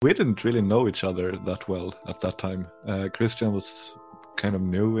We didn't really know each other that well at that time. Christian was kind of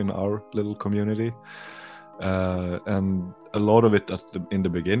new in our little community. And a lot of it in the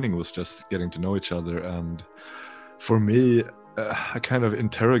beginning was just getting to know each other. And for me, I kind of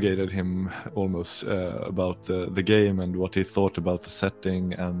interrogated him almost about the game and what he thought about the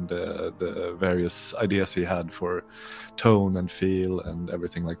setting and the various ideas he had for tone and feel and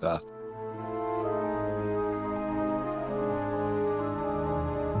everything like that.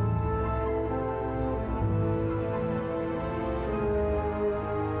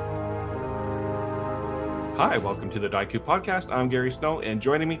 Hi, welcome to the Daiku Podcast. I'm Gary Snow, and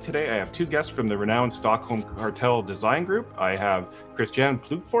joining me today, I have two guests from the renowned Stockholm Kartell design group. I have Christian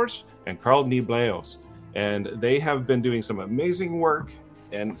Plugfors and Karl Nibleos, and they have been doing some amazing work,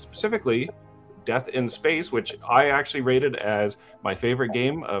 and specifically Death in Space, which I actually rated as my favorite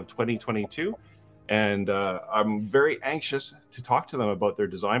game of 2022. And I'm very anxious to talk to them about their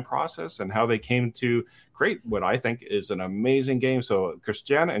design process and how they came to create what I think is an amazing game. So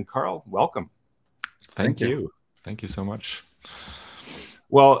Christian and Karl, welcome. Thank you. Thank you so much.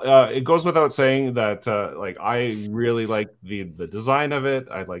 Well, it goes without saying that I really like the design of it.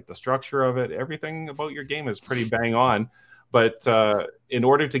 I like the structure of it. Everything about your game is pretty bang on. But in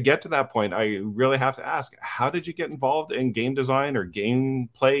order to get to that point, I really have to ask, how did you get involved in game design or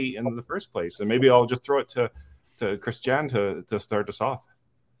gameplay in the first place? And maybe I'll just throw it to Christian to start us off.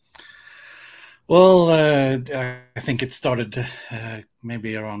 Well, I think it started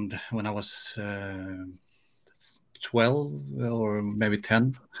maybe around when I was 12 or maybe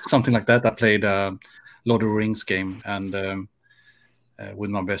 10, something like that. I played a Lord of the Rings game and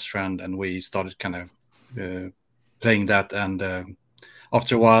with my best friend, and we started kind of playing that. And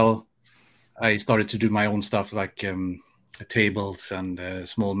after a while, I started to do my own stuff, like tables and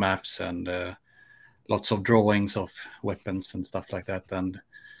small maps and lots of drawings of weapons and stuff like that.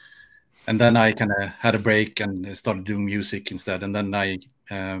 And then I kind of had a break and started doing music instead. And then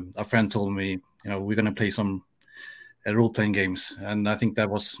a friend told me, we're going to play some role-playing games. And I think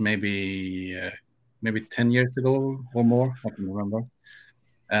that was maybe 10 years ago or more, I can remember.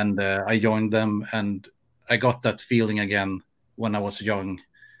 And I joined them, and I got that feeling again when I was young,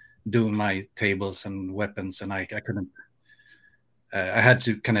 doing my tables and weapons. And I couldn't, I had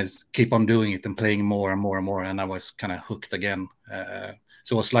to kind of keep on doing it and playing more and more and more. And I was kind of hooked again.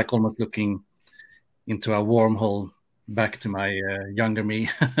 So it was like almost looking into a wormhole back to my younger me.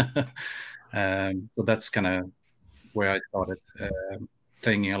 So that's kind of where I started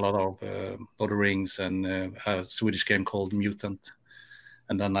playing a lot of Lord of the Rings and a Swedish game called Mutant.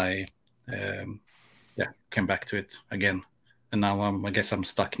 And then I came back to it again. And now I guess I'm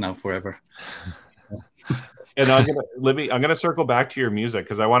stuck now forever. And I'm gonna circle back to your music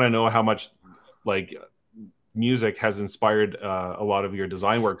because I want to know how much music has inspired a lot of your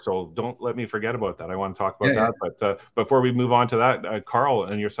design work. So don't let me forget about that. I want to talk about that. But before we move on to that, Karl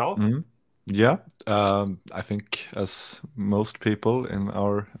and yourself. Mm-hmm. Yeah, I think as most people in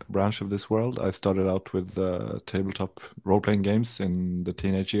our branch of this world, I started out with tabletop role-playing games in the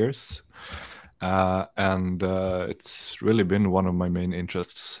teenage years. And it's really been one of my main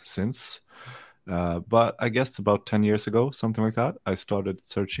interests since. But I guess about 10 years ago, something like that, I started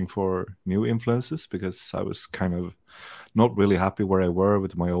searching for new influences because I was kind of not really happy where I were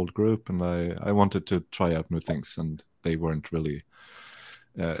with my old group, and I wanted to try out new things, and they weren't really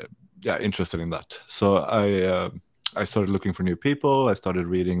interested in that. So I started looking for new people. I started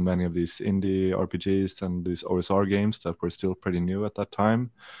reading many of these indie RPGs and these OSR games that were still pretty new at that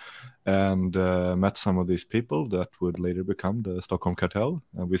time, and met some of these people that would later become the Stockholm Kartell.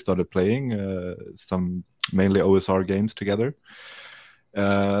 And we started playing some mainly OSR games together.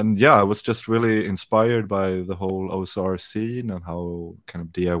 And I was just really inspired by the whole OSR scene and how kind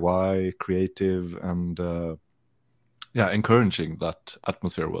of DIY, creative, and encouraging that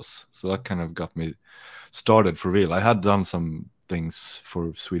atmosphere was. So that kind of got me started for real. I had done some things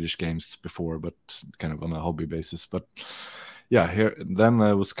for Swedish games before, but kind of on a hobby basis. But then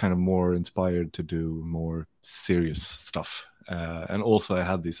I was kind of more inspired to do more serious stuff. And also I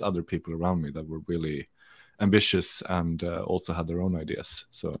had these other people around me that were really ambitious and also had their own ideas.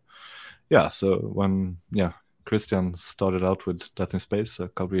 So when Christian started out with Death in Space a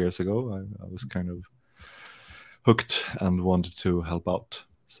couple of years ago, I was kind of hooked and wanted to help out.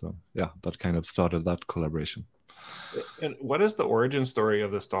 So that kind of started that collaboration. And what is the origin story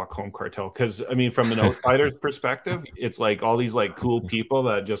of the Stockholm Kartell? Because I mean, from an outsider's perspective, it's like all these like cool people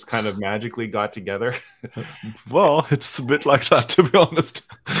that just kind of magically got together. Well, it's a bit like that, to be honest.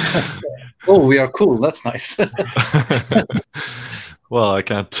 Oh, we are cool. That's nice. Well, I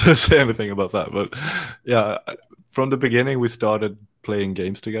can't say anything about that, but from the beginning we started playing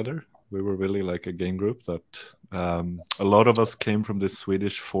games together. We were really like a game group that a lot of us came from this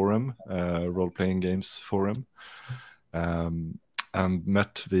Swedish forum, role-playing games forum, and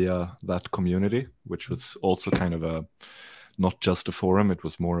met via that community, which was also kind of a not just a forum. It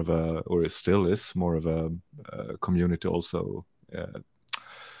was more of a, or it still is more of a community also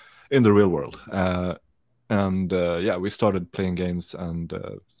in the real world. We started playing games and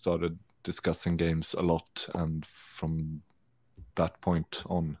started discussing games a lot. And from that point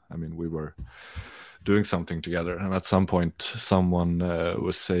on, I mean, we were doing something together. And at some point, someone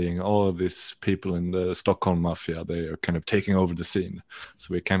was saying, "Oh, these people in the Stockholm mafia, they are kind of taking over the scene."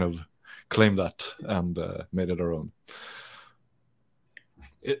 So we kind of claimed that and made it our own.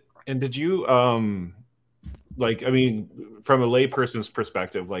 And did you like, I mean, from a layperson's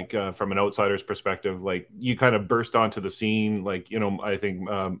perspective, like from an outsider's perspective, like you kind of burst onto the scene, like, you know, I think,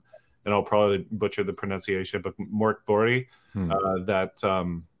 and I'll probably butcher the pronunciation, but Mort Bori, that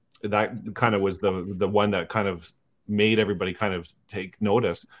kind of was the one that kind of made everybody kind of take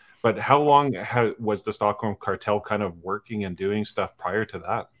notice. But how long was the Stockholm Kartell kind of working and doing stuff prior to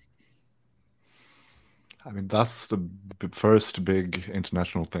that? I mean, that's the first big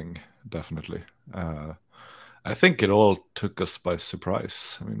international thing, definitely. I think it all took us by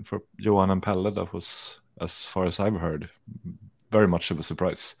surprise. I mean, for Johan and Pelle, that was, as far as I've heard, very much of a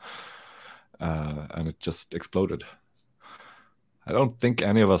surprise. And it just exploded. I don't think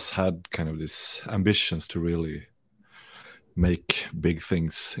any of us had kind of these ambitions to really make big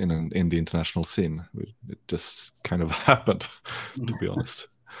things in the international scene. It just kind of happened, to be honest.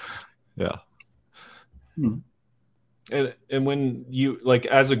 Yeah. And when you, like,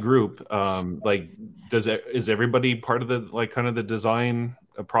 as a group, like, is everybody part of the, like, kind of the design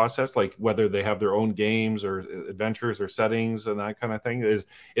process, like whether they have their own games or adventures or settings and that kind of thing?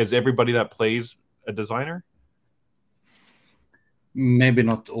 Is everybody that plays a designer? Maybe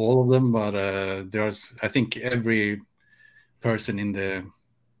not all of them, but I think every person in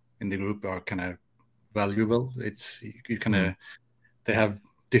the group are kind of valuable. It's you kind of they have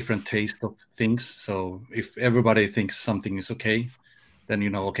different taste of things. So if everybody thinks something is okay, then you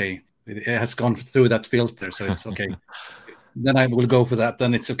know, okay, it has gone through that filter, so it's okay. Then I will go for that.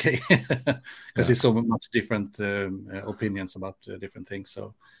 Then it's okay because it's so much different opinions about different things.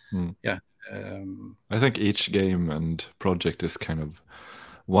 So yeah. I think each game and project is kind of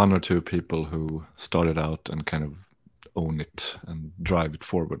one or two people who started out and kind of own it and drive it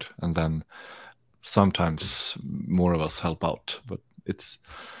forward, and then sometimes more of us help out, but it's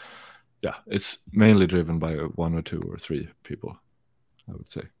mainly driven by one or two or three people, I would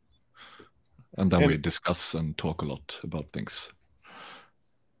say, and then we discuss and talk a lot about things.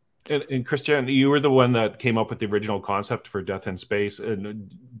 And Christian, you were the one that came up with the original concept for Death in Space.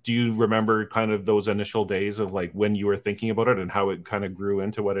 And do you remember kind of those initial days of like when you were thinking about it and how it kind of grew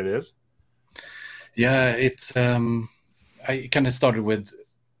into what it is? Yeah, it's I kind of started with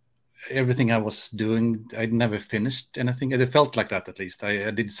everything I was doing. I'd never finished anything. It felt like that, at least.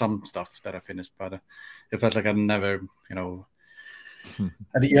 I did some stuff that I finished, but it felt like I never, you know,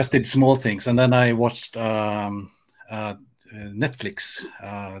 I just did small things. And then I watched Netflix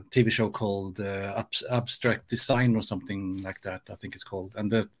TV show called Abstract Design or something like that, I think it's called. And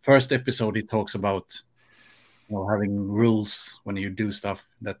the first episode, it talks about, you know, having rules when you do stuff,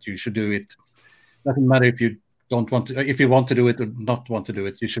 that you should do it. Doesn't matter if you don't want to, if you want to do it or not want to do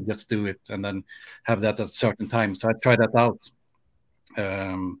it, you should just do it and then have that at a certain time. So I tried that out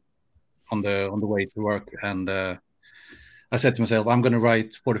on the way to work, and I said to myself, I'm going to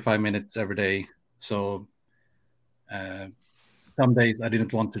write 45 minutes every day. So some days I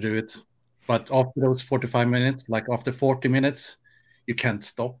didn't want to do it, but after those 45 minutes, like after 40 minutes, you can't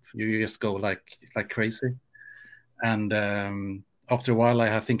stop. You just go like crazy. And after a while,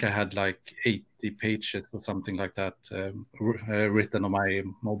 I think I had like 80 pages or something like that written on my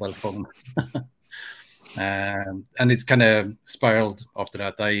mobile phone. And it kind of spiraled after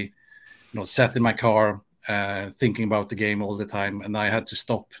that. I sat in my car thinking about the game all the time, and I had to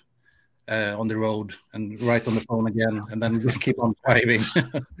stop on the road and write on the phone again, and then keep on driving.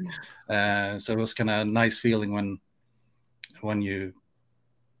 So it was kind of a nice feeling when you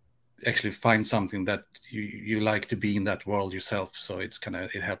actually find something that you like to be in that world yourself. So it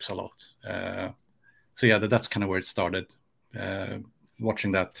helps a lot. So yeah, that's kind of where it started,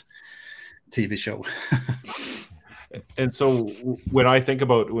 watching that TV show. And so when I think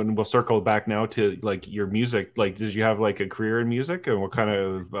about, when we'll circle back now to like your music, like did you have like a career in music, and what kind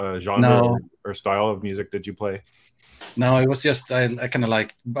of genre or style of music did you play? No, it was just I kind of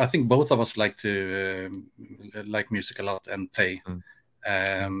like, I think both of us like to like music a lot and play.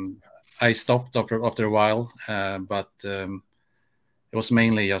 I stopped after a while, but it was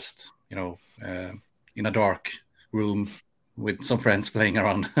mainly just in a dark room with some friends playing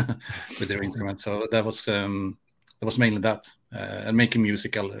around with their instruments. So that was mainly that, and making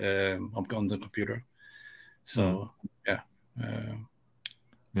music on the computer. So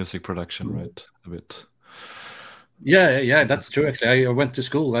music production, right? A bit. Yeah, that's true. Actually, I went to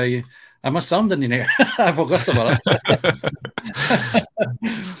school. I'm a sound engineer. I forgot about it.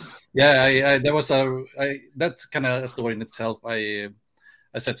 Yeah, there was that's kind of a story in itself. I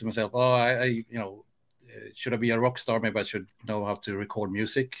said to myself, oh, I should I be a rock star? Maybe I should know how to record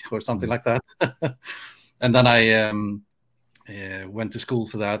music or something like that. And then I went to school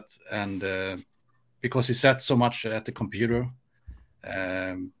for that, and because you sat so much at the computer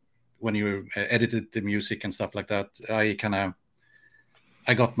when you edited the music and stuff like that,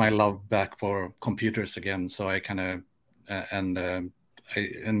 I got my love back for computers again. So I kind of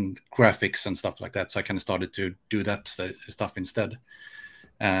and graphics and stuff like that. So I kind of started to do that stuff instead.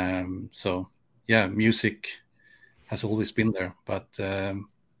 So yeah, music has always been there, but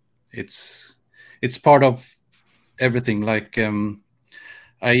it's part of everything. Like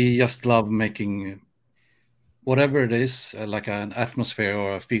I just love making whatever it is, like an atmosphere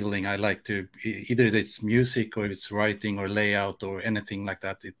or a feeling. I like to either it's music or it's writing or layout or anything like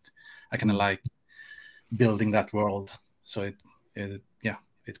that. I kind of like building that world. So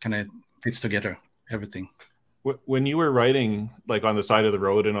it kind of fits together, everything. When you were writing, like on the side of the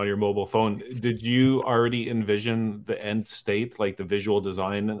road and on your mobile phone, did you already envision the end state, like the visual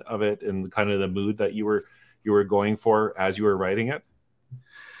design of it and kind of the mood that you were going for as you were writing it?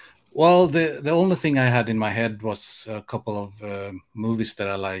 Well, the only thing I had in my head was a couple of movies that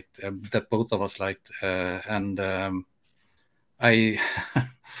I liked, that both of us liked, and I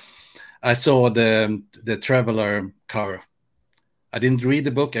I saw the Traveler cover. I didn't read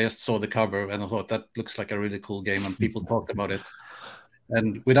the book. I just saw the cover and I thought that looks like a really cool game, and people talked about it.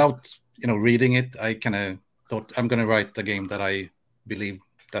 And without reading it, I kind of thought I'm going to write the game that I believe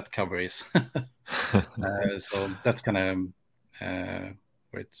that cover is. So that's kind of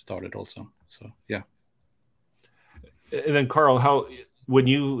where it started also. So yeah. And then Karl, when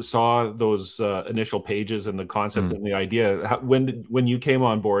you saw those initial pages and the concept and the idea, when you came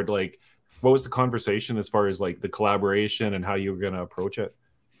on board, like, what was the conversation as far as like the collaboration and how you were going to approach it?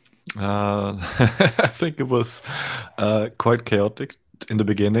 I think it was quite chaotic in the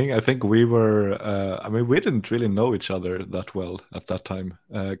beginning. I think we were, we didn't really know each other that well at that time.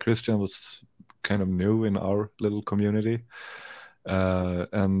 Christian was kind of new in our little community.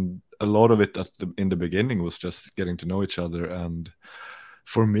 And a lot of it in the beginning was just getting to know each other. And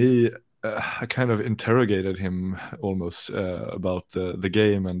for me, I kind of interrogated him almost about the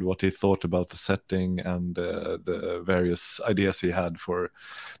game and what he thought about the setting and the various ideas he had for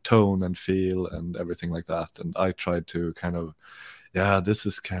tone and feel and everything like that. And I tried to kind of, this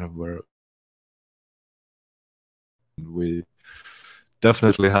is kind of where we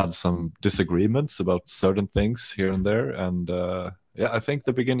definitely had some disagreements about certain things here and there. And I think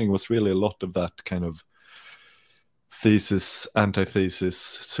the beginning was really a lot of that kind of thesis, antithesis,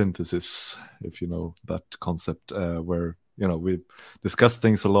 synthesis, if you know that concept, where we discuss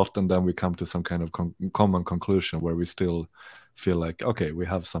things a lot and then we come to some kind of common conclusion where we still feel like, okay, we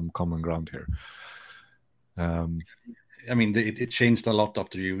have some common ground here. It changed a lot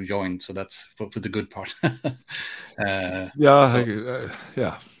after you joined, so that's for the good part. But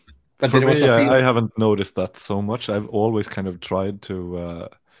for me, I haven't noticed that so much. I've always kind of tried to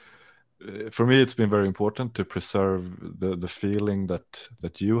for me, it's been very important to preserve the feeling that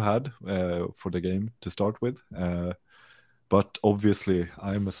you had for the game to start with. But obviously,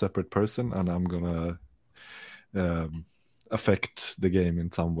 I'm a separate person, and I'm gonna affect the game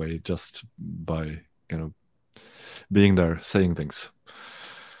in some way just by being there, saying things.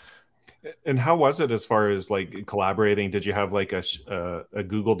 And how was it as far as like collaborating? Did you have like a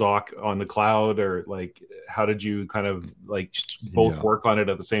Google Doc on the cloud, or like how did you kind of like both work on it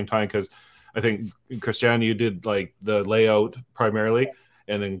at the same time? Because I think Christian, you did like the layout primarily,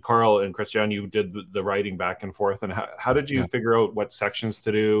 and then Karl and Christian, you did the writing back and forth. And how did you figure out what sections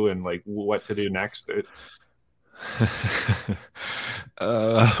to do and like what to do next? It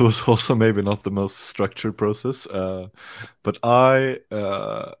was also maybe not the most structured process, but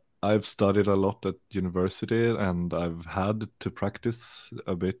I've studied a lot at university, and I've had to practice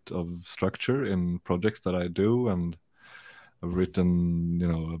a bit of structure in projects that I do, and I've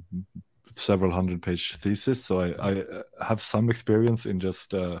written, several 100-page thesis, so I have some experience in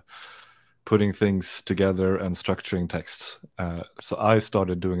just putting things together and structuring texts. So I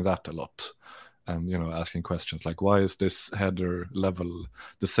started doing that a lot. and asking questions like, why is this header level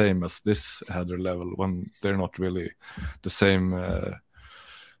the same as this header level when they're not really the same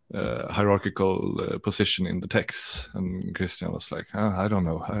hierarchical position in the text? And Christian was like, I don't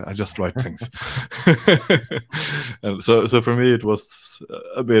know, I just write things. And so for me it was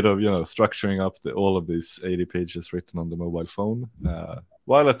a bit of structuring up all of these 80 pages written on the mobile phone,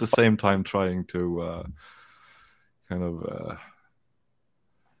 while at the same time trying to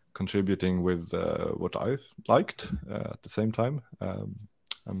contributing with what I liked at the same time,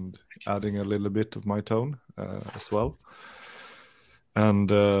 and adding a little bit of my tone as well.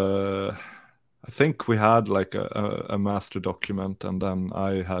 And I think we had like a master document, and then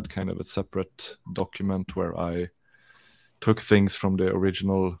I had kind of a separate document where I took things from the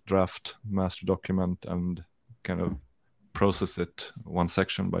original draft master document and kind of process it one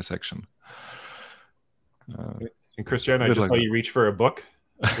section by section. And Christian, I just saw you reach for a book.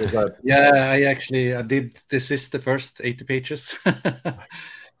 Yeah, I did. This is the first 80 pages.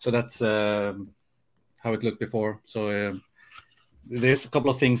 So that's how it looked before. So there's a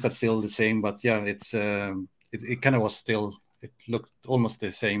couple of things that's still the same, but yeah, it's it kind of was still, it looked almost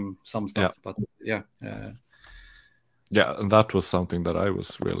the same, some stuff, but yeah. Yeah, and that was something that I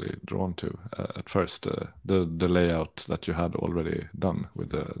was really drawn to at first, the layout that you had already done with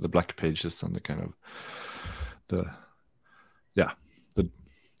the black pages and the kind of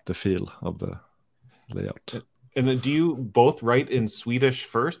the feel of the layout. And then do you both write in Swedish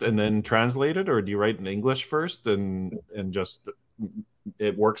first and then translate it, or do you write in English first and just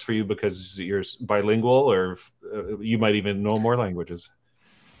it works for you because you're bilingual, or you might even know more languages?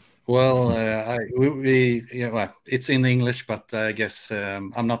 Well, well, it's in English, but I guess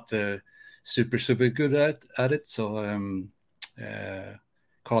I'm not super good at it. So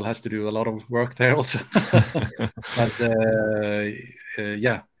Carl has to do a lot of work there also. But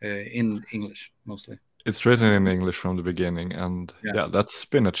in English mostly. It's written in English from the beginning, and that's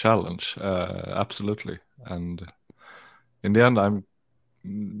been a challenge, absolutely. And in the end, I'm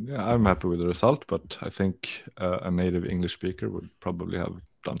happy with the result, but I think a native English speaker would probably have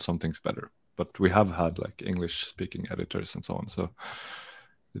done some things better. But we have had like English speaking editors and so on, so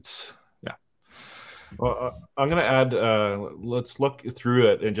it's Well, I'm going to add, let's look through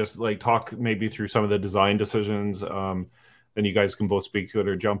it and just like talk maybe through some of the design decisions, and you guys can both speak to it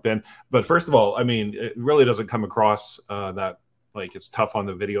or jump in. But first of all, I mean, it really doesn't come across that like it's tough on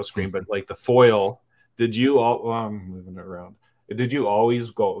the video screen, but like the foil, did you all, I'm moving it around. Did you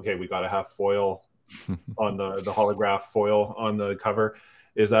always go, okay, we got to have foil on the holograph foil on the cover?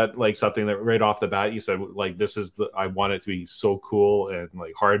 Is that like something that right off the bat you said, like, this is I want it to be so cool and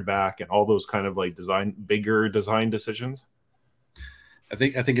like hardback and all those kind of like bigger design decisions? I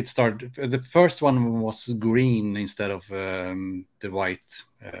think it started. The first one was green instead of the white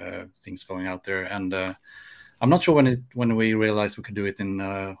things going out there, and I'm not sure when we realized we could do it in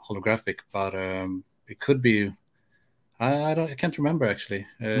holographic, but it could be. I can't remember actually.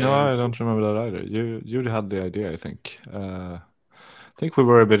 No, I don't remember that either. You had the idea, I think. I think we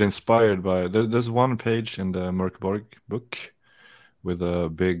were a bit inspired by. There's one page in the Mörkborg book with a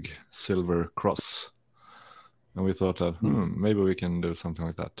big silver cross. And we thought that maybe we can do something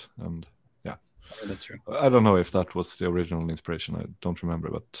like that. And yeah, that's true. I don't know if that was the original inspiration. I don't remember,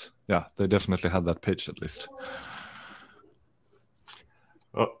 but yeah, they definitely had that page at least.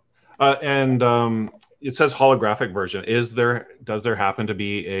 And it says holographic version. Does there happen to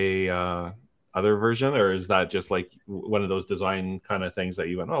be a other version, or is that just like one of those design kind of things that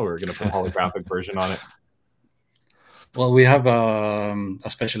you went, oh, we're going to put a holographic version on it? Well, we have a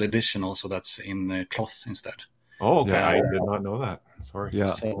special edition also that's in cloth instead. Oh, okay. Yeah. I did not know that. Sorry.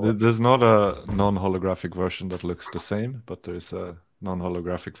 Yeah, so, there's not a non-holographic version that looks the same, but there's a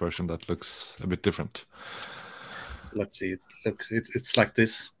non-holographic version that looks a bit different. Let's see. It's like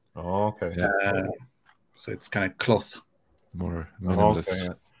this. Oh, okay. So it's kind of cloth. More minimalist.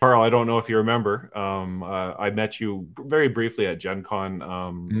 Okay. Carl, I don't know if you remember. I met you very briefly at Gen Con.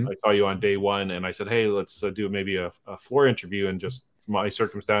 I saw you on day one, and I said, hey, let's do maybe a floor interview and just my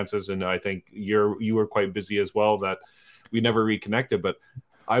circumstances. And I think you were quite busy as well, that we never reconnected. But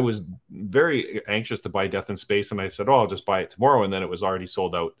I was very anxious to buy Death in Space, and I said, oh, I'll just buy it tomorrow. And then it was already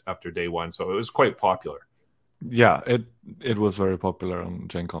sold out after day one. So it was quite popular. Yeah, it was very popular on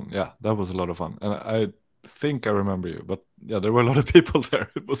Gen Con. Yeah, that was a lot of fun. And I think I remember you, but yeah, there were a lot of people there.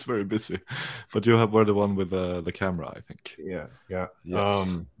 It was very busy, but you were the one with the camera, I think. Yeah.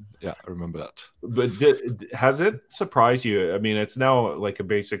 Yes. Yeah, I remember that. But has it surprised you? I mean, it's now like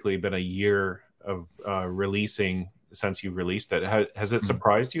basically been a year of releasing since you released it. Has it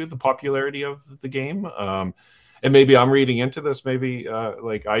surprised you, the popularity of the game? And maybe I'm reading into this. Maybe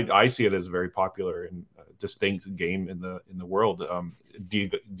like I see it as a very popular and distinct game in the world. Do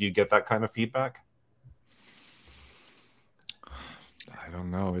you get that kind of feedback? I don't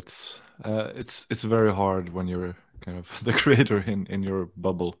know. It's very hard when you're kind of the creator in your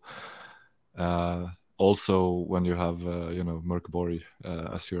bubble. Also, when you have Mörkborg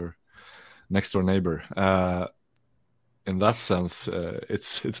as your next door neighbor. In that sense,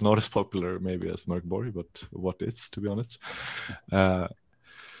 it's not as popular maybe as Mörkborg, but what is, to be honest.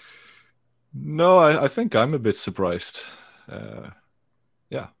 No, I think I'm a bit surprised.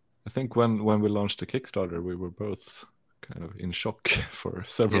 Yeah, I think when we launched the Kickstarter, we were both kind of in shock for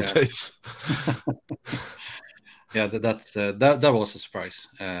several days. Yeah, that was a surprise.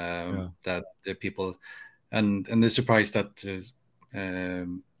 That the people, and the surprise that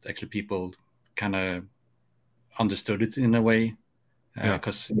actually people kind of understood it in a way,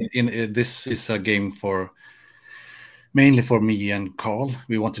 because this is a game mainly for me and Carl.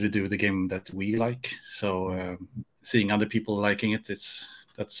 We wanted to do the game that we like, so seeing other people liking it,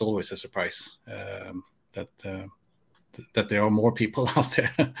 that's always a surprise. That there are more people out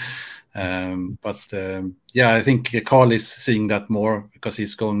there. I think Carl is seeing that more because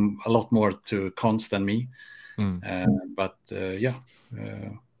he's going a lot more to cons than me.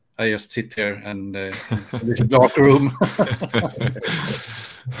 I just sit here and in this dark room.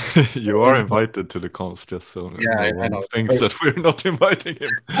 You are invited to the cons, just so no one thinks that we're not inviting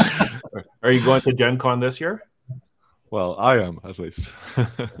him. Are you going to Gen Con this year? Well, I am, at least.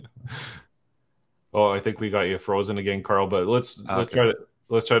 Oh, I think we got you frozen again, Carl. But let's try.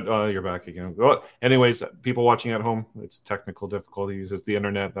 You're back again. Well, anyways, people watching at home, it's technical difficulties. It's the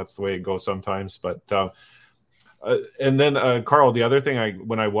internet. That's the way it goes sometimes. But and then Carl, the other thing,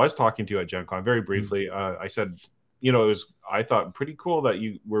 when I was talking to you at Gen Con, very briefly, I said, I thought pretty cool that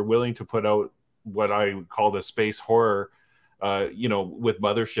you were willing to put out what I called a space horror. With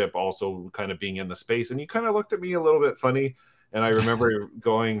Mothership also kind of being in the space, and you kind of looked at me a little bit funny, and I remember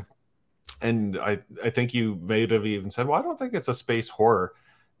going. And I think you may have even said, well, I don't think it's a space horror.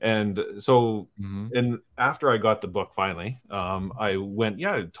 And so, and after I got the book finally, I went,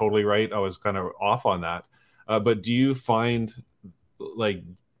 yeah, totally right. I was kind of off on that. But do you find like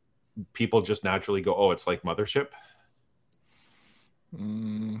people just naturally go, oh, it's like Mothership?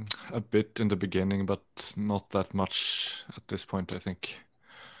 A bit in the beginning, but not that much at this point, I think.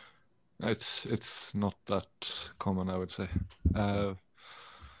 It's not that common, I would say.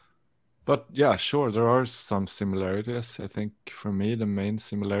 But yeah, sure, there are some similarities. I think for me, the main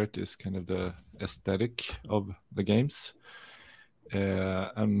similarity is kind of the aesthetic of the games.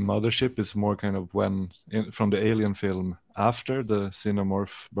 And Mothership is more kind of from the Alien film, after the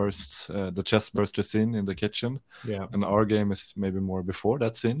xenomorph bursts, the chest burster scene in the kitchen. Yeah. And our game is maybe more before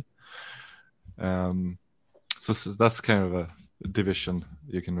that scene. So that's kind of a division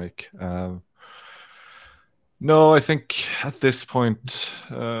you can make. No, I think at this point,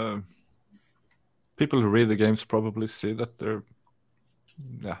 people who read the games probably see that they're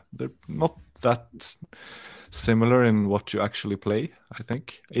not that similar in what you actually play, I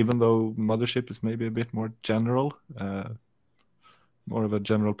think. Even though Mothership is maybe a bit more general, more of a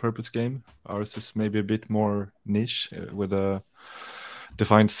general purpose game. Ours is maybe a bit more niche with a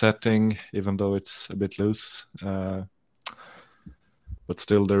defined setting, even though it's a bit loose. But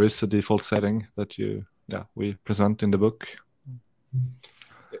still there is a default setting that we present in the book.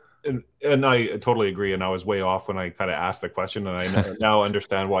 And I totally agree. And I was way off when I kind of asked the question, and I now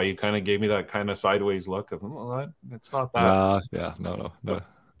understand why you kind of gave me that kind of sideways look of, well, it's not that. No.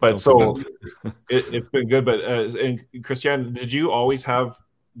 But so it's been good. But and Christian, did you always have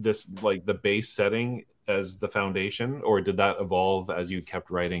this like the base setting as the foundation, or did that evolve as you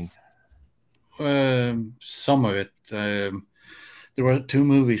kept writing? Some of it. There were two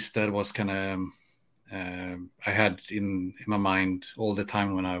movies that was kind of. I had in my mind all the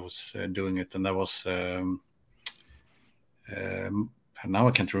time when I was doing it, and that was now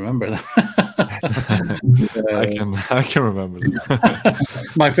I can't remember them. I can remember them.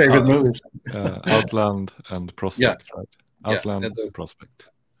 My favorite movies: Outland and Prospect, right? Outland and Prospect.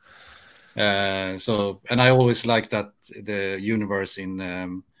 And I always liked that the universe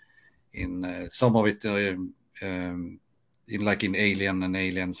in some of it, in Alien and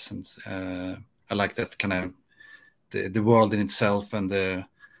Aliens, and I like that kind of the world in itself, and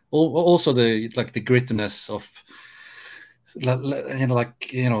also the grittiness of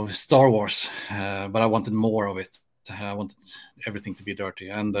Star Wars. But I wanted more of it. I wanted everything to be dirty,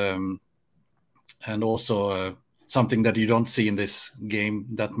 and also something that you don't see in this game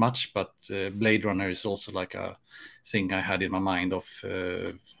that much. But Blade Runner is also like a thing I had in my mind of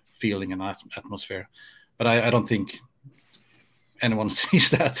feeling and atmosphere. but I don't think anyone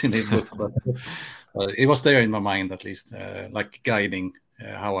sees that in the book. But it was there in my mind, at least, like guiding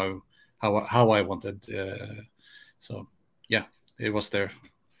how I wanted. So yeah, it was there,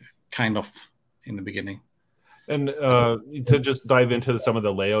 kind of, in the beginning. And to just dive into some of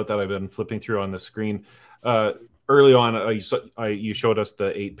the layout that I've been flipping through on the screen, early on, you showed us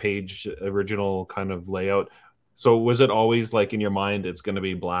the 8-page original kind of layout. So was it always like in your mind, it's going to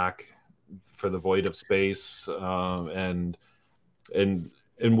be black for the void of space? And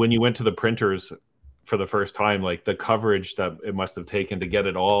when you went to the printers for the first time, like the coverage that it must have taken to get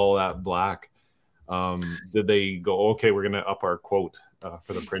it all that black, did they go, okay, we're going to up our quote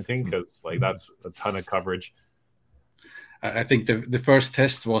for the printing? Because like that's a ton of coverage. I think the first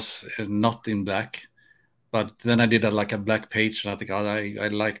test was not in black, but then I did a black page, and I think, I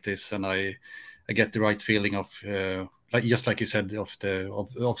like this, and I get the right feeling of just like you said, of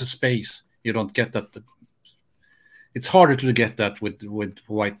the space. You don't get that. It's harder to get that with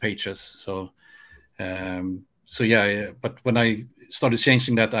white pages. So yeah. But when I started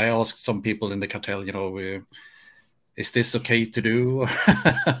changing that, I asked some people in the cartel, is this okay to do?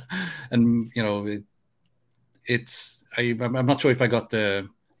 And I'm not sure if I got the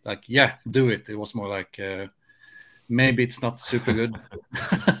yeah, do it. It was more like maybe it's not super good,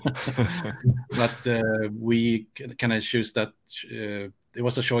 but we kind of choose that. It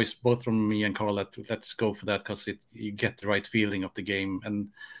was a choice both from me and Carl that let's go for that, because you get the right feeling of the game, and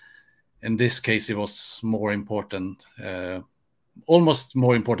in this case it was more important, almost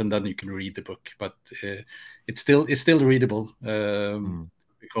more important than you can read the book, but it's still readable.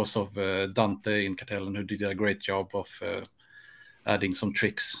 Because of Dante in Kartell, who did a great job of adding some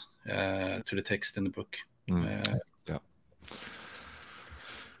tricks to the text in the book. Yeah.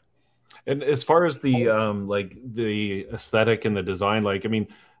 And as far as the the aesthetic and the design, I mean,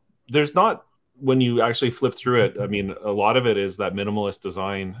 there's not, when you actually flip through it, I mean, a lot of it is that minimalist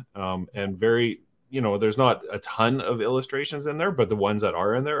design, and very, there's not a ton of illustrations in there, but the ones that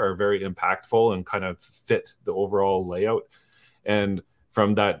are in there are very impactful and kind of fit the overall layout. And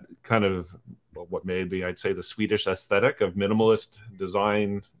from that kind of what maybe I'd say the Swedish aesthetic of minimalist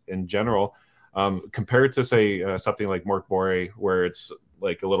design in general, compared to say something like Mörkborg, where it's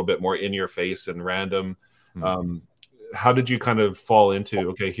like a little bit more in your face and random. How did you kind of fall into,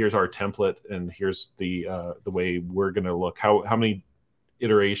 okay, here's our template and here's the way we're going to look? How many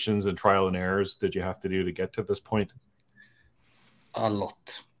iterations and trial and errors did you have to do to get to this point? A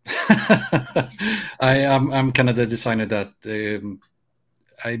lot. I'm kind of the designer that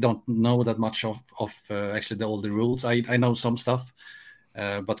I don't know that much of actually all the rules. I know some stuff,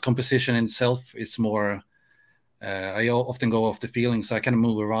 but composition in itself is more. I often go off the feeling, so I kind of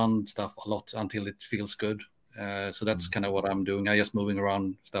move around stuff a lot until it feels good. So that's kind of what I'm doing. I just moving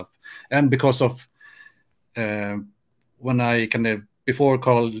around stuff, and because of when I kind of before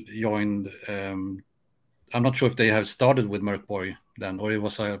Carl joined, I'm not sure if they have started with Mörkborg then, or it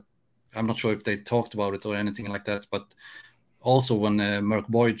was I'm not sure if they talked about it or anything like that, but. Also, when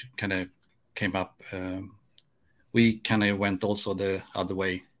Mörkborg kind of came up, we kind of went also the other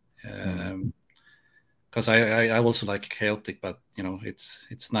way, because I also like chaotic, but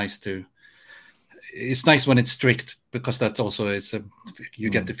it's nice when it's strict, because that also is you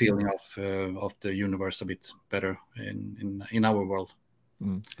get the feeling of the universe a bit better in our world.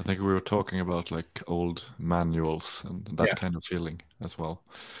 I think we were talking about like old manuals and that kind of feeling as well.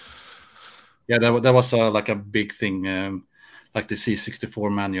 Yeah, that was like a big thing. Like the C64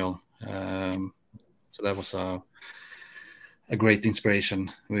 manual. So that was a great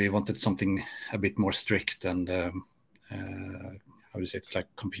inspiration. We wanted something a bit more strict and how do you say, it's like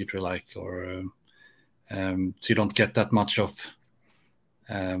computer-like, or so you don't get that much of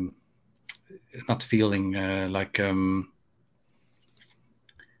not feeling like so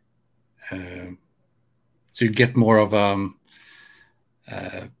you get more of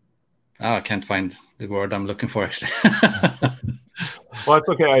I can't find the word I'm looking for, actually. Well, that's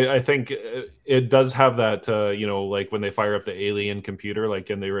okay. I think it does have that, like when they fire up the Alien computer,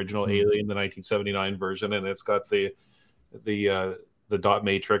 like in the original Alien, the 1979 version, and it's got the dot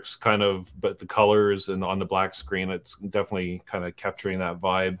matrix kind of, but the colors and on the black screen, it's definitely kind of capturing that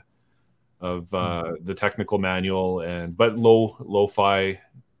vibe of the technical manual, but lo-fi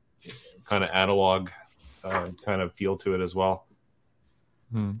kind of analog kind of feel to it as well.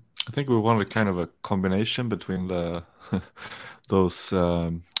 I think we wanted kind of a combination between those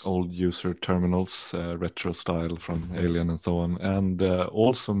old user terminals, retro style from Alien and so on, and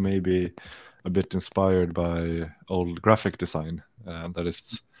also maybe a bit inspired by old graphic design. That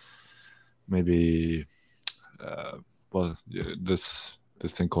is maybe this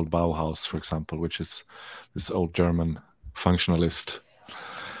this thing called Bauhaus, for example, which is this old German functionalist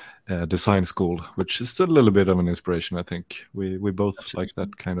design school, which is still a little bit of an inspiration. I think we both like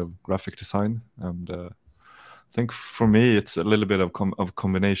that kind of graphic design, and I think for me it's a little bit of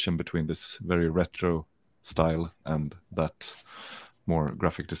combination between this very retro style and that more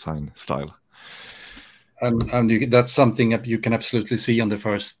graphic design style. That's something that you can absolutely see on the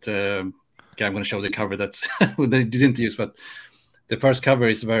first. I'm going to show the cover that's they didn't use, but the first cover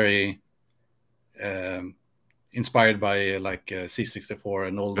is very inspired by like C64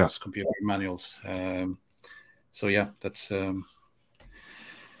 and all those computer manuals. So yeah, that's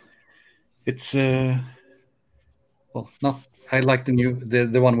it's well, not. I like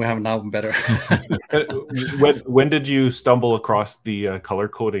the one we have now better. When did you stumble across the color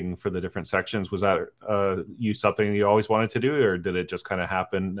coding for the different sections? Was that something you always wanted to do, or did it just kind of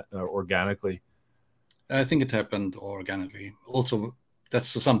happen organically? I think it happened organically. Also, that's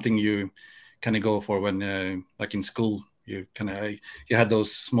something you kind of go for when, like in school, you had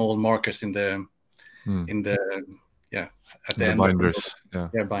those small markers in the at the end binders,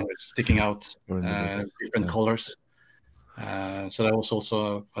 binders sticking out, different colors. So that was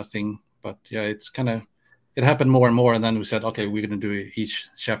also a thing, but yeah, it happened more and more, and then we said, okay, we're going to do each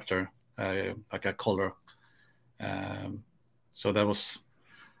chapter like a color. So that was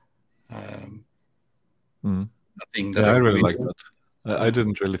a thing that I really like that. I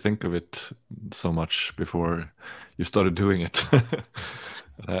didn't really think of it so much before you started doing it.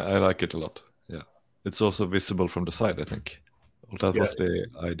 I like it a lot. Yeah, it's also visible from the side, I think. Well, that was the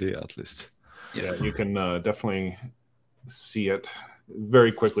idea, at least. Yeah, you can definitely see it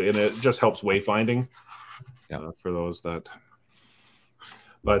very quickly, and it just helps wayfinding for those that.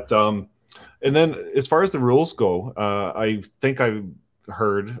 But and then as far as the rules go, I think I've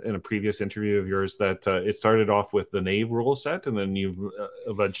heard in a previous interview of yours that it started off with the Knave rule set, and then you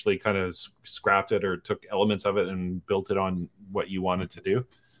eventually kind of scrapped it or took elements of it and built it on what you wanted to do.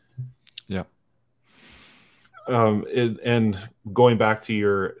 Yeah. And going back to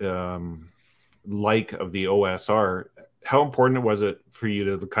your like of the OSR, how important was it for you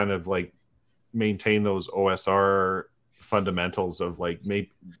to kind of like maintain those OSR fundamentals of like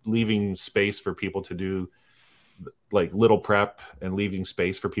leaving space for people to do like little prep and leaving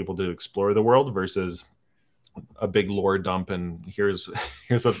space for people to explore the world versus a big lore dump and here's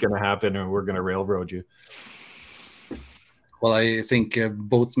what's going to happen and we're going to railroad you? Well, I think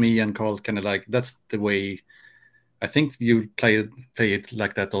both me and Carl kind of like that's the way. I think you play it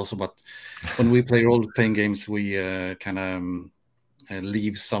like that also, but when we play role-playing games, we kind of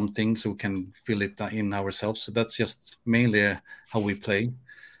leave something so we can fill it in ourselves. So that's just mainly how we play.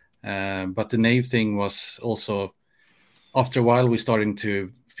 But the Knave thing was also, after a while, we're starting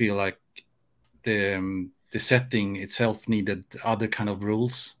to feel like the setting itself needed other kind of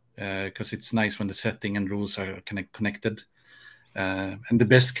rules, because it's nice when the setting and rules are kind of connected. And the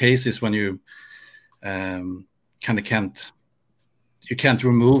best case is when you kind of can't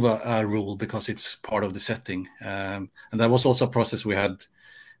remove a rule because it's part of the setting. And that was also a process we had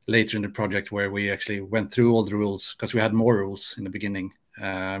later in the project where we actually went through all the rules because we had more rules in the beginning,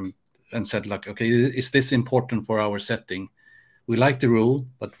 and said like, okay, is this important for our setting? We like the rule,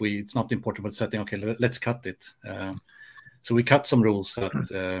 but it's not important for the setting. Okay, let's cut it. So we cut some rules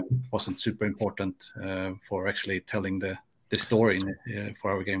that wasn't super important for actually telling the story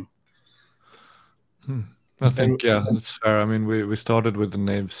for our game. I think, that's fair. I mean, we started with the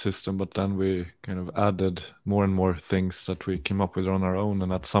Knave system, but then we kind of added more and more things that we came up with on our own.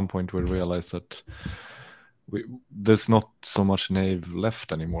 And at some point we realized that there's not so much Knave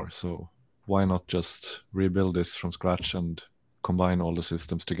left anymore. So why not just rebuild this from scratch and combine all the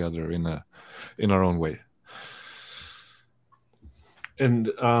systems together in our own way?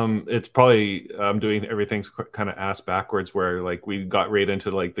 And it's probably I'm doing everything kind of ass backwards, where like we got right into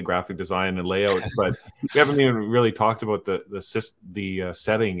like the graphic design and layout, but we haven't even really talked about the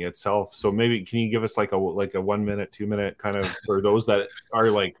setting itself. So maybe can you give us like a 1 minute, 2 minute kind of for those that are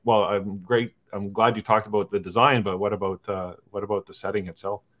like, well, I'm glad you talked about the design, but what about the setting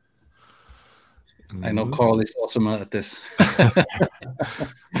itself? I know Carl is awesome at this.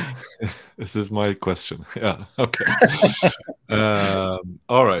 This is my question. Yeah. Okay.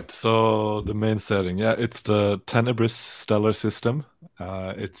 All right. So the main setting, it's the Tenebris stellar system.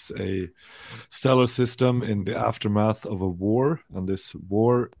 It's a stellar system in the aftermath of a war, and this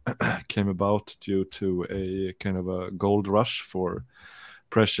war came about due to a kind of a gold rush for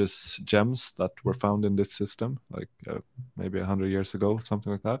precious gems that were found in this system, like maybe 100 years ago,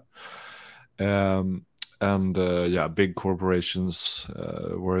 something like that. Big corporations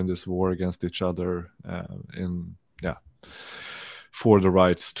were in this war against each other for the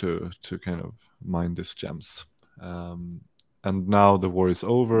rights to kind of mine these gems. And now the war is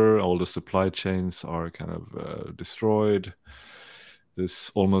over. All the supply chains are kind of destroyed.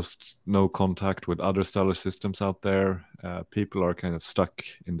 There's almost no contact with other stellar systems out there. People are kind of stuck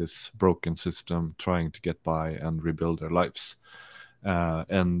in this broken system, trying to get by and rebuild their lives.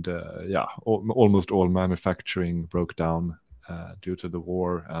 Almost all manufacturing broke down due to the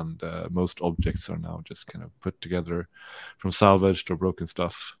war, and most objects are now just kind of put together from salvaged or broken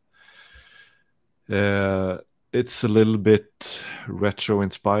stuff. It's a little bit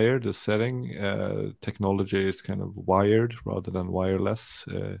retro-inspired, the setting. Technology is kind of wired rather than wireless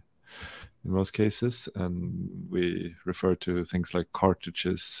in most cases, and we refer to things like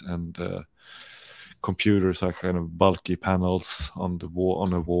cartridges, and computers are kind of bulky panels on the wall,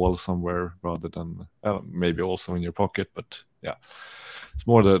 on a wall somewhere, rather than maybe also in your pocket. But yeah, it's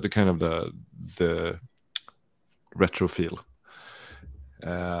more the kind of the retro feel.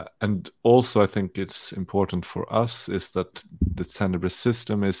 And also, I think it's important for us is that the Tenebris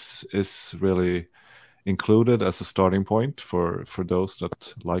system is really included as a starting point for those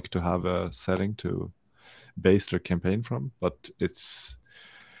that like to have a setting to base their campaign from. But it's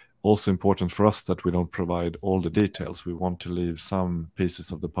also important for us that we don't provide all the details. We want to leave some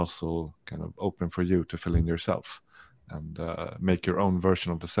pieces of the puzzle kind of open for you to fill in yourself and make your own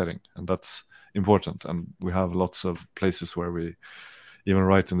version of the setting. And that's important. And we have lots of places where we even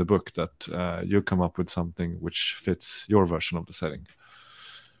write in the book that you come up with something which fits your version of the setting.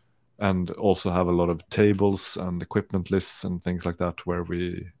 And also have a lot of tables and equipment lists and things like that where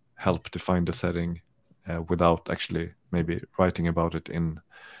we help define the setting without actually maybe writing about it in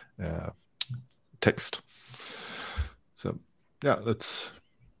text. So yeah, that's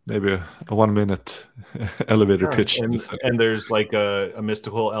maybe a 1 minute elevator pitch. And there's like a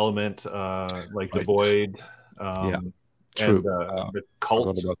mystical element, like the void. True. And the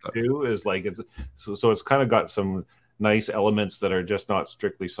cult too is like so it's kind of got some nice elements that are just not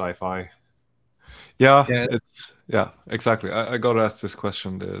strictly sci-fi. Yeah. It's exactly. I got asked this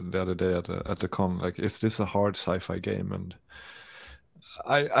question the other day at the con, like, is this a hard sci-fi game? And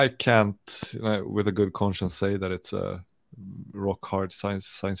I can't, with a good conscience, say that it's a rock hard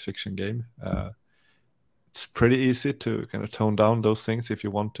science fiction game. It's pretty easy to kind of tone down those things if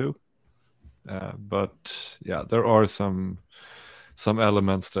you want to. But yeah, there are some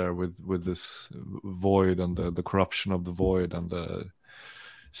elements there with this void and the corruption of the void and the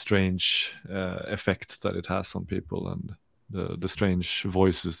strange effects that it has on people, and the strange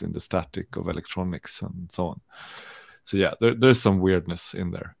voices in the static of electronics and so on. So yeah, there's some weirdness in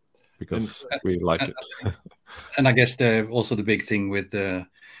there because we like it. And I guess also the big thing with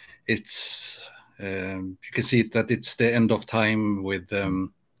it's you can see that it's the end of time with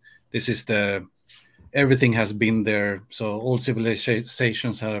this is everything has been there, so all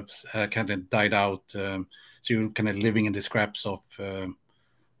civilizations have kind of died out. So you're kind of living in the scraps of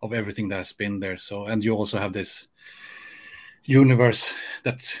everything that's been there. So, and you also have this universe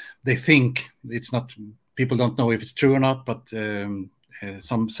that they think it's not. People don't know if it's true or not, but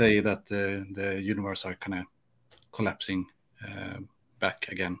some say that the universe are kind of collapsing back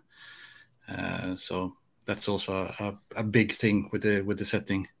again. So that's also a big thing with the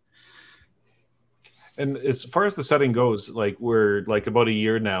setting. And as far as the setting goes, like we're like about a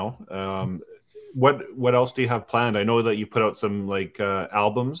year now. What else do you have planned? I know that you put out some like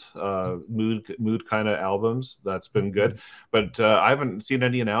albums, mood kind of albums. That's been good, but I haven't seen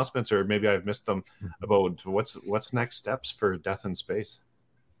any announcements, or maybe I've missed them, about what's next steps for Death in Space.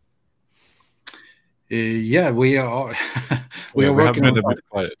 Yeah, we are. we are working. Have been a bit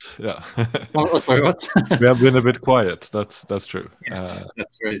quiet. Yeah. What? We have been a bit quiet. That's true. Yes,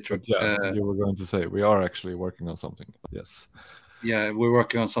 that's very true. Yeah, you were going to say we are actually working on something. Yes. Yeah, we're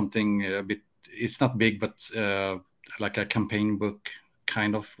working on something a bit. It's not big, but like a campaign book,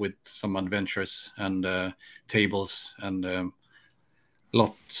 kind of, with some adventures and tables and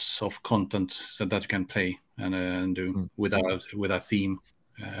lots of content so that you can play and do with a theme.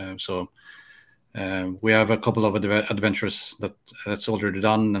 So we have a couple of adventures that's already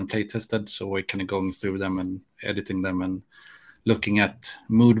done and play tested. So we're kind of going through them and editing them and looking at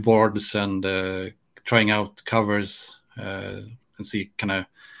mood boards and trying out covers and see kind of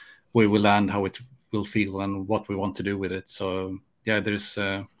where we land, how it will feel, and what we want to do with it. So yeah, there's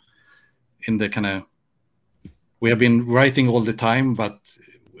in the kind of, we have been writing all the time, but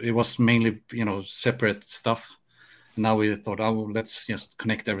it was mainly separate stuff. Now we thought, let's just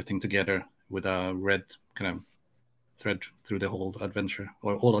connect everything together with a red kind of thread through the whole adventure,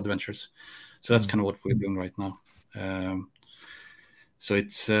 or all adventures. So that's kind of what we're doing right now. So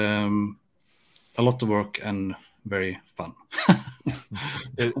it's a lot of work and very fun.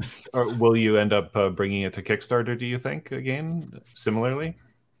 Or will you end up bringing it to Kickstarter, do you think, again, similarly?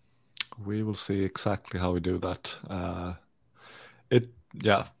 We will see exactly how we do that. It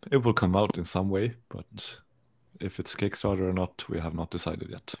will come out in some way, but if it's Kickstarter or not, we have not decided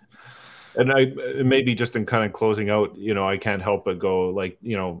yet. And maybe just in kind of closing out, I can't help but go like,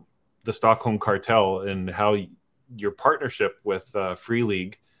 the Stockholm Kartell and how your partnership with Free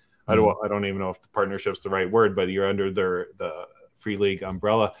League. I don't even know if the partnership's the right word, but you're under the Free League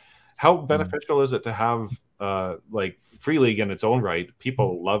umbrella. How beneficial is it to have like Free League in its own right?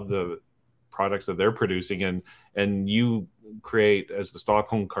 People love the products that they're producing, and you create as the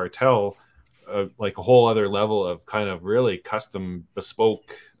Stockholm Kartell like a whole other level of kind of really custom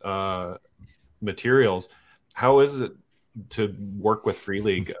bespoke materials. How is it to work with Free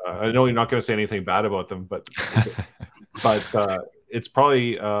League? I know you're not going to say anything bad about them, but it's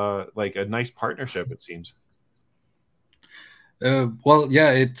probably like a nice partnership, it seems. Well,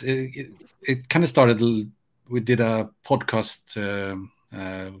 yeah, it kind of started. We did a podcast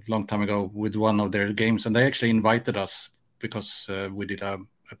a long time ago with one of their games, and they actually invited us because we did a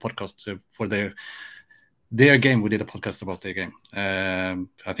podcast for their game. We did a podcast about their game.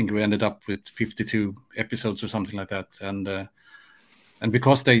 I think we ended up with 52 episodes or something like that, and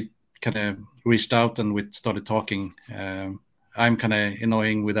because they kind of reached out and we started talking. I'm kind of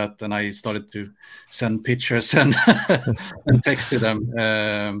annoying with that, and I started to send pictures and and text to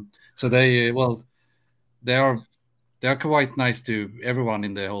them. So they are quite nice to everyone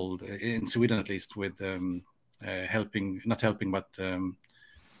in the whole in Sweden, at least, with not helping, but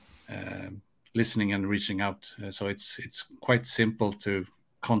listening and reaching out. So it's quite simple to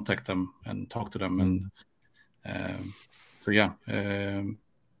contact them and talk to them, and so yeah.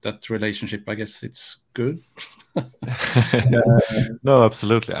 That relationship, I guess it's good. No,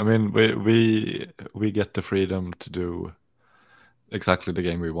 absolutely. I mean, we get the freedom to do exactly the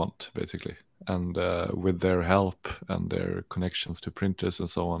game we want, basically, and with their help and their connections to printers and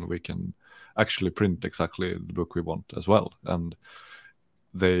so on, we can actually print exactly the book we want as well. And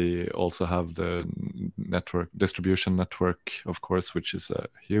they also have the distribution network, of course, which is a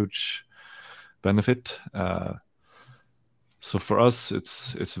huge benefit. So for us,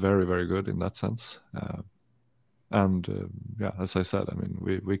 it's very, very good in that sense. Yeah, as I said, I mean,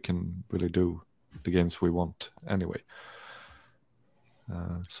 we can really do the games we want anyway.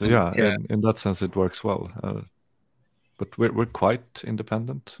 So yeah, in that sense, it works well. But we're quite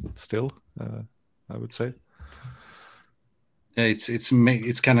independent still, I would say. Yeah,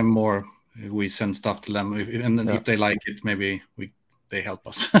 it's kind of more we send stuff to them, and then if they like it, maybe they help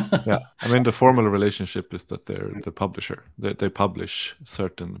us. Yeah, I mean, the formal relationship is that they're the publisher. They publish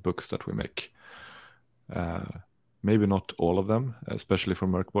certain books that we make. Maybe not all of them, especially for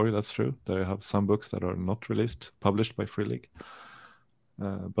Mörkborg, that's true. They have some books that are not published by Free League.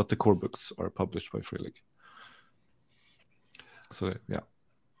 But the core books are published by Free League. So, yeah.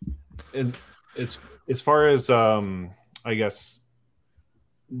 And as far as, I guess,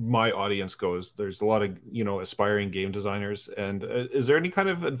 my audience goes, there's a lot of aspiring game designers, and is there any kind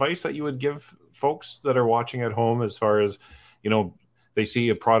of advice that you would give folks that are watching at home, as far as they see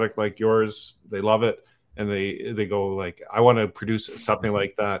a product like yours, they love it, and they go like, I want to produce something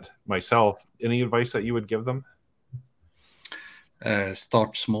like that myself? Any advice that you would give them?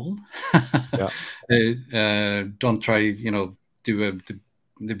 Start small. Yeah. Don't try do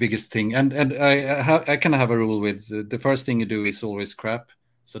the biggest thing, and I kind of have a rule with the first thing you do is always crap.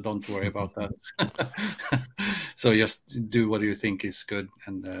 So don't worry about that. So just do what you think is good,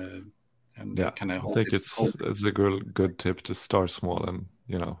 and yeah, kind of. I think it's a good tip to start small, and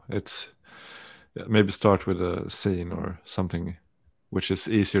it's maybe start with a scene or something which is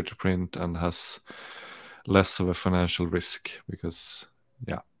easier to print and has less of a financial risk, because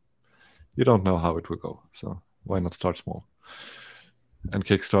you don't know how it will go. So why not start small? And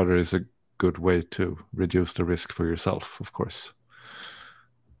Kickstarter is a good way to reduce the risk for yourself, of course.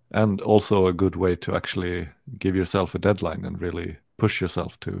 And also a good way to actually give yourself a deadline and really push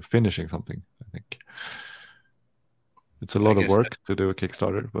yourself to finishing something, I think. It's a lot of work to do a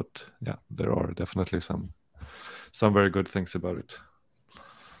Kickstarter, but yeah, there are definitely some very good things about it.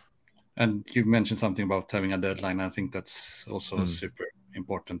 And you mentioned something about having a deadline. I think that's also super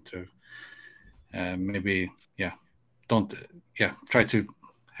important to maybe, try to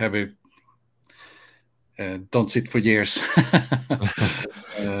have a don't sit for years.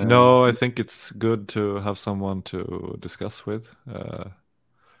 No, I think it's good to have someone to discuss with,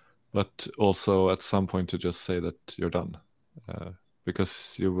 but also at some point to just say that you're done,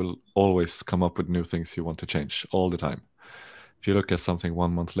 because you will always come up with new things you want to change all the time. If you look at something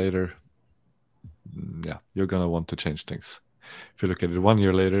 1 month later, you're going to want to change things. if you look at it 1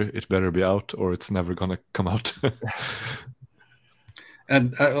 year later, it better be out or it's never gonna come out.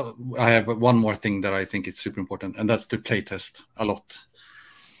 And I have one more thing that I think is super important, and that's to playtest a lot,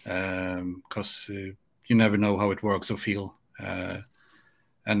 because you never know how it works or feel.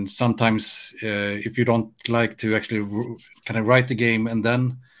 And sometimes if you don't like to actually kind of write the game and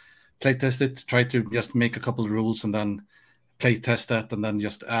then playtest it, try to just make a couple of rules and then playtest that, and then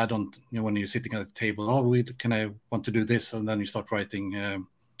just add on, when you're sitting at the table, I want to do this, and then you start writing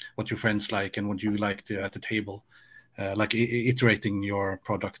what your friends like and what you like to at the table. Like iterating your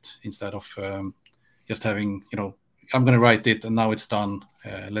product instead of just having, I'm going to write it and now it's done.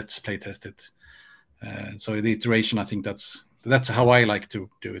 Let's play test it. So the iteration, I think that's how I like to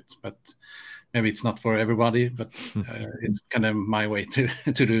do it. But maybe it's not for everybody. But it's kind of my way to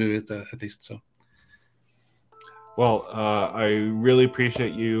do it at least. So. Well, I really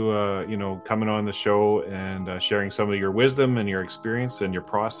appreciate you, coming on the show and sharing some of your wisdom and your experience and your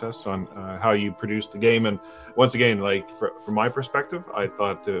process on how you produced the game. And once again, like from my perspective, I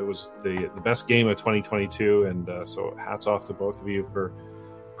thought it was the best game of 2022. And so hats off to both of you for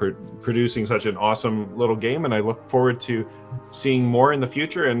producing such an awesome little game. And I look forward to seeing more in the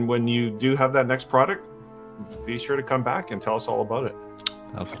future. And when you do have that next product, be sure to come back and tell us all about it.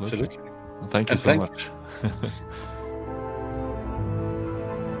 Absolutely. Well, thank you so much.